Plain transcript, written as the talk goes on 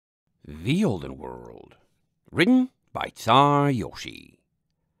The Olden World, written by Czar Yoshi.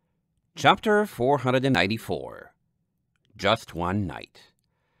 Chapter 494, Just One Night.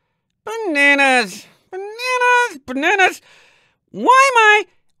 Bananas! Bananas! Bananas! Why am I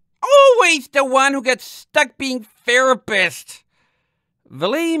always the one who gets stuck being therapist?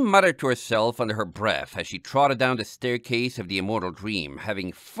 Valet muttered to herself under her breath as she trotted down the staircase of the immortal dream,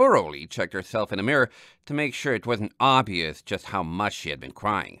 having thoroughly checked herself in a mirror to make sure it wasn't obvious just how much she had been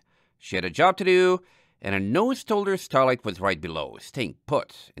crying. She had a job to do, and her nose told her Starlight was right below, staying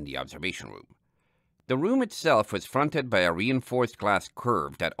put in the observation room. The room itself was fronted by a reinforced glass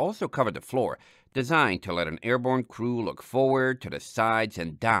curve that also covered the floor, designed to let an airborne crew look forward, to the sides,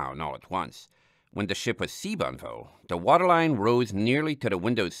 and down all at once. When the ship was seabound, though, the waterline rose nearly to the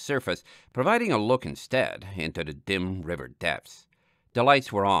window's surface, providing a look instead into the dim river depths. The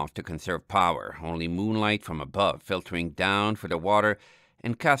lights were off to conserve power, only moonlight from above filtering down for the water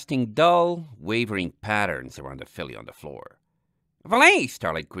and casting dull, wavering patterns around the filly on the floor. "Valet,"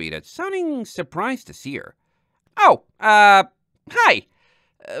 Starlight greeted, sounding surprised to see her. "Oh, hi."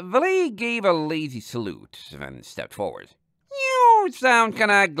 Valet gave a lazy salute, then stepped forward. "You sound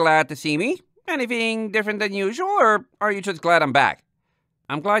kinda glad to see me. Anything different than usual, or are you just glad I'm back?"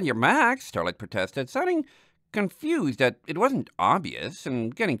 "I'm glad you're back," Starlight protested, sounding confused that it wasn't obvious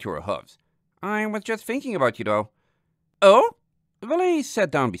and getting to her hooves. "I was just thinking about you, though." "Oh?" Valet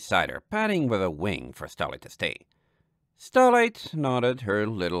sat down beside her, patting with a wing for Starlight to stay. Starlight nodded her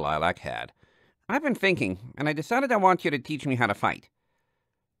little lilac head. "I've been thinking, and I decided I want you to teach me how to fight."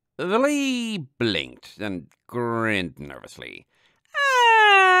 Valet blinked, then grinned nervously.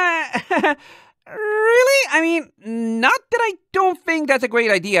 Really? I mean, not that I don't think that's a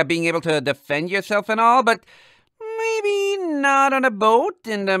great idea, being able to defend yourself and all, but maybe not on a boat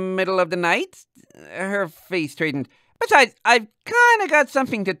in the middle of the night?" Her face straightened. "Besides, I've kind of got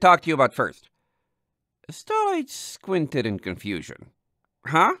something to talk to you about first." Starlight squinted in confusion.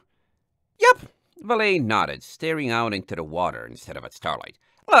 "Huh?" "Yep," Valet nodded, staring out into the water instead of at Starlight.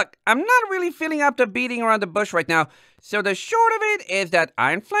 "Look, I'm not really feeling up to beating around the bush right now, so the short of it is that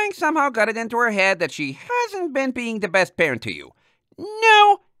Iron Flank somehow got it into her head that she hasn't been being the best parent to you.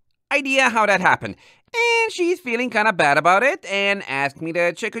 No idea how that happened, and she's feeling kind of bad about it and asked me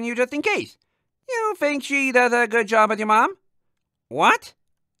to check on you just in case. You think she does a good job with your mom?" "What?"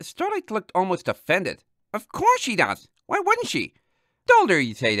 Starlight looked almost offended. "Of course she does. Why wouldn't she?" "Told her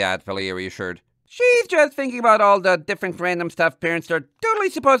you'd say that," Valet reassured. "She's just thinking about all the different random stuff parents are totally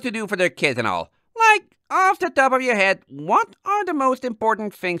supposed to do for their kids and all. Like, off the top of your head, what are the most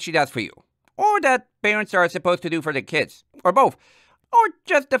important things she does for you? Or that parents are supposed to do for their kids? Or both? Or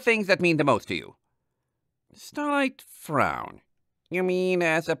just the things that mean the most to you?" Starlight frowned. "You mean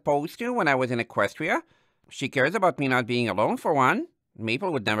as opposed to when I was in Equestria? She cares about me not being alone, for one.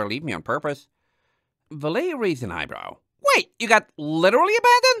 Maple would never leave me on purpose." Valet raised an eyebrow. "Wait, you got literally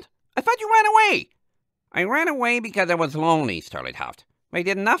abandoned? I thought you ran away." "I ran away because I was lonely," Starlight huffed. "They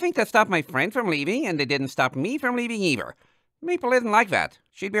did nothing to stop my friend from leaving, and they didn't stop me from leaving either. Maple isn't like that.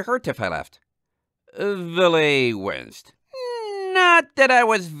 She'd be hurt if I left." Valet winced. "Not that I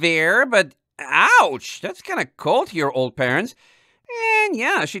was there, but ouch, that's kind of cold to your old parents. And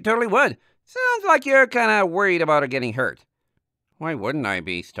yeah, she totally would. Sounds like you're kind of worried about her getting hurt." "Why wouldn't I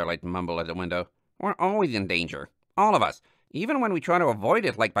be?" Starlight mumbled at the window. "We're always in danger. All of us. Even when we try to avoid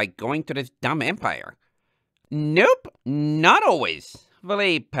it, like by going to this dumb empire." "Nope, not always."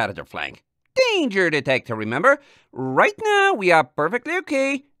 Valet patted her flank. "Danger detector, remember? Right now, we are perfectly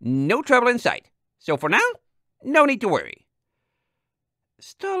okay. No trouble in sight. So for now, no need to worry."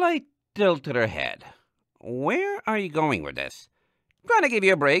 Starlight tilted her head. "Where are you going with this?" "Trying to give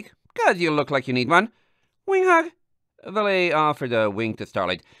you a break, 'cause you look like you need one. Wing hug?" Valet offered a wink to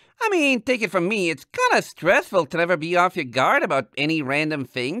Starlight. "I mean, take it from me, it's kind of stressful to never be off your guard about any random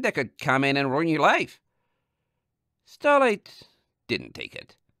thing that could come in and ruin your life." Starlight didn't take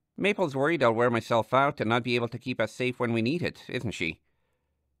it. "Maple's worried I'll wear myself out and not be able to keep us safe when we need it, isn't she?"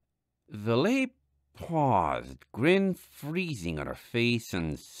 Valet paused, grin freezing on her face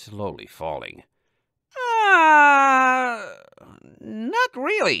and slowly falling. Not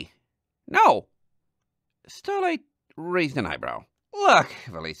really. No." Starlight raised an eyebrow. "Look,"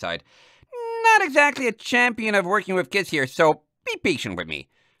 Valet sighed, "not exactly a champion of working with kids here, so be patient with me.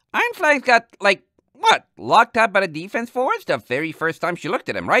 Iron Flank's got, like, what, locked up by the defense force the very first time she looked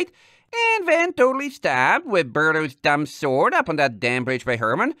at him, right? And then totally stabbed with Berto's dumb sword up on that damn bridge by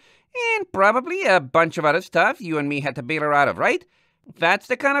Herman, and probably a bunch of other stuff you and me had to bail her out of, right? That's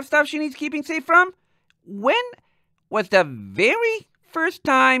the kind of stuff she needs keeping safe from? When was the very first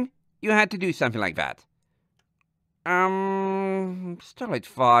time you had to do something like that?" Starlight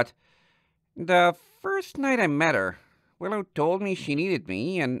thought. The first night I met her, Willow told me she needed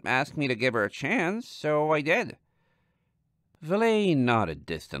me and asked me to give her a chance, so I did. Valet nodded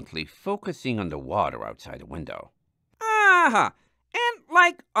distantly, focusing on the water outside the window. Uh-huh. And,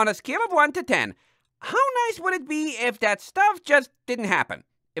 like, on a scale of 1 to 10, how nice would it be if that stuff just didn't happen?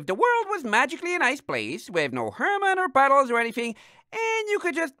 If the world was magically a nice place, with no Herman or battles or anything, and you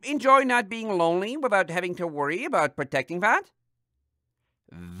could just enjoy not being lonely without having to worry about protecting that?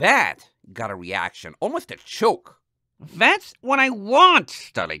 That got a reaction, almost a choke. That's what I want,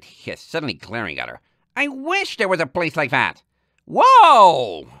 Starlight hissed, suddenly glaring at her. I wish there was a place like that.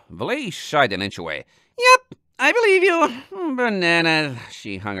 Whoa! Valet shied an inch away. Yep, I believe you. Bananas,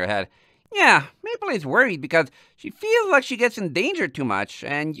 she hung her head. Yeah, Maple is worried because she feels like she gets endangered too much,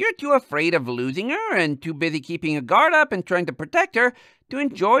 and you're too afraid of losing her and too busy keeping a guard up and trying to protect her to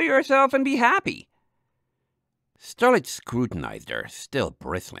enjoy yourself and be happy. Starlight scrutinized her, still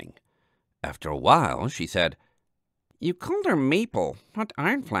bristling. After a while, she said, You called her Maple, not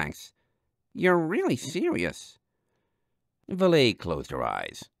Ironflanks. You're really serious. Valet closed her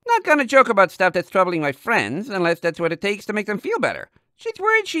eyes. Not gonna joke about stuff that's troubling my friends, unless that's what it takes to make them feel better. She's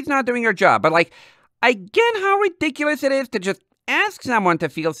worried she's not doing her job, but, I get how ridiculous it is to just ask someone to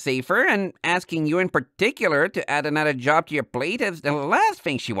feel safer, and asking you in particular to add another job to your plate is the last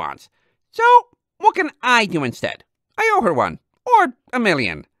thing she wants. So, what can I do instead? I owe her one. Or a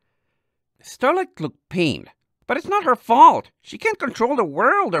million. Starlight looked pained. But it's not her fault. She can't control the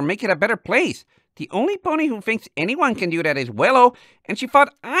world or make it a better place. The only pony who thinks anyone can do that is Willow, and she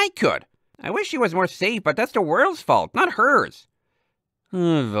thought I could. I wish she was more safe, but that's the world's fault, not hers.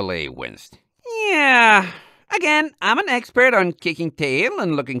 Valet winced. Yeah. Again, I'm an expert on kicking tail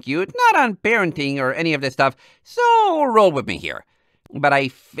and looking cute, not on parenting or any of this stuff, so roll with me here. But I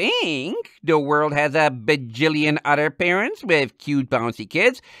think the world has a bajillion other parents with cute bouncy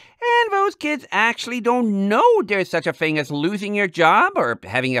kids, and those kids actually don't know there's such a thing as losing your job or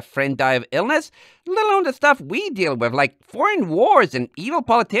having a friend die of illness, let alone the stuff we deal with, like foreign wars and evil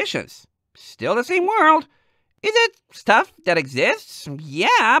politicians. Still the same world. Is it stuff that exists?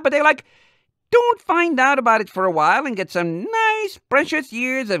 Yeah, but they don't find out about it for a while and get some nice, precious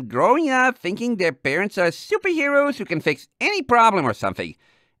years of growing up thinking their parents are superheroes who can fix any problem or something.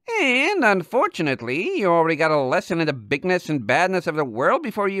 And, unfortunately, you already got a lesson in the bigness and badness of the world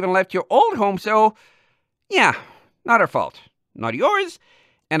before you even left your old home, so, yeah, not her fault. Not yours.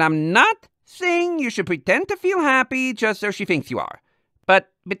 And I'm not saying you should pretend to feel happy just so she thinks you are.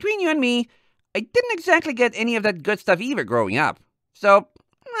 But between you and me, I didn't exactly get any of that good stuff either growing up. So,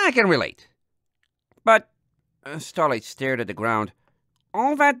 I can relate. But, Starlight stared at the ground.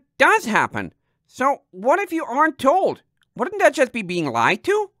 All that does happen. So, what if you aren't told? Wouldn't that just be being lied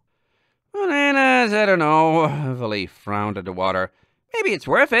to? Bananas, I don't know. Valet frowned at the water. Maybe it's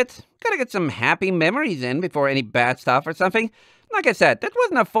worth it. Gotta get some happy memories in before any bad stuff or something. Like I said, that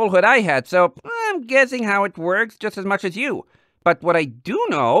wasn't a full hood I had, so I'm guessing how it works just as much as you. But what I do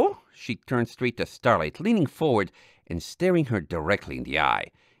know, she turned straight to Starlight, leaning forward and staring her directly in the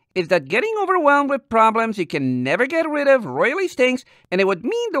eye, is that getting overwhelmed with problems you can never get rid of royally stinks, and it would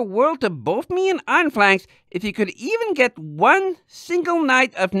mean the world to both me and Ironflanks if you could even get one single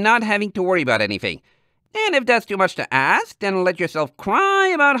night of not having to worry about anything. And if that's too much to ask, then let yourself cry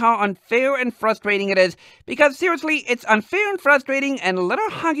about how unfair and frustrating it is, because seriously, it's unfair and frustrating, and let her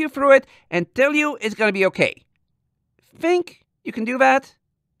hug you through it and tell you it's gonna be okay. Think you can do that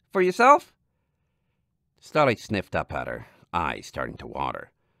for yourself? Starlight sniffed up at her, eyes starting to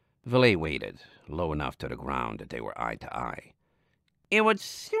water. Valet waited, low enough to the ground that they were eye to eye. It would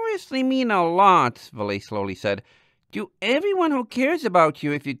seriously mean a lot, Valet slowly said, to everyone who cares about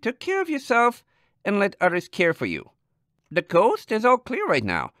you if you took care of yourself and let others care for you. The coast is all clear right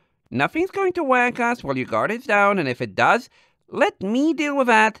now. Nothing's going to whack us while your guard is down, and if it does, let me deal with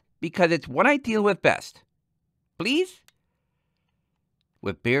that because it's what I deal with best. Please?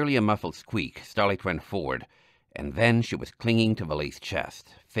 With barely a muffled squeak, Starlight went forward, and then she was clinging to Valet's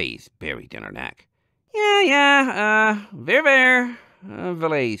chest, face buried in her neck. There.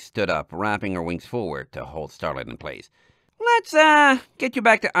 Valet stood up, wrapping her wings forward to hold Starlight in place. Let's, get you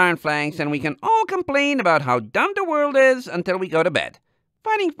back to Ironflanks, and we can all complain about how dumb the world is until we go to bed.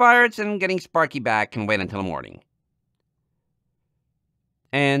 Fighting pirates and getting Sparky back can wait until morning.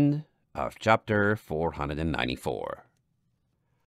 End of chapter 494.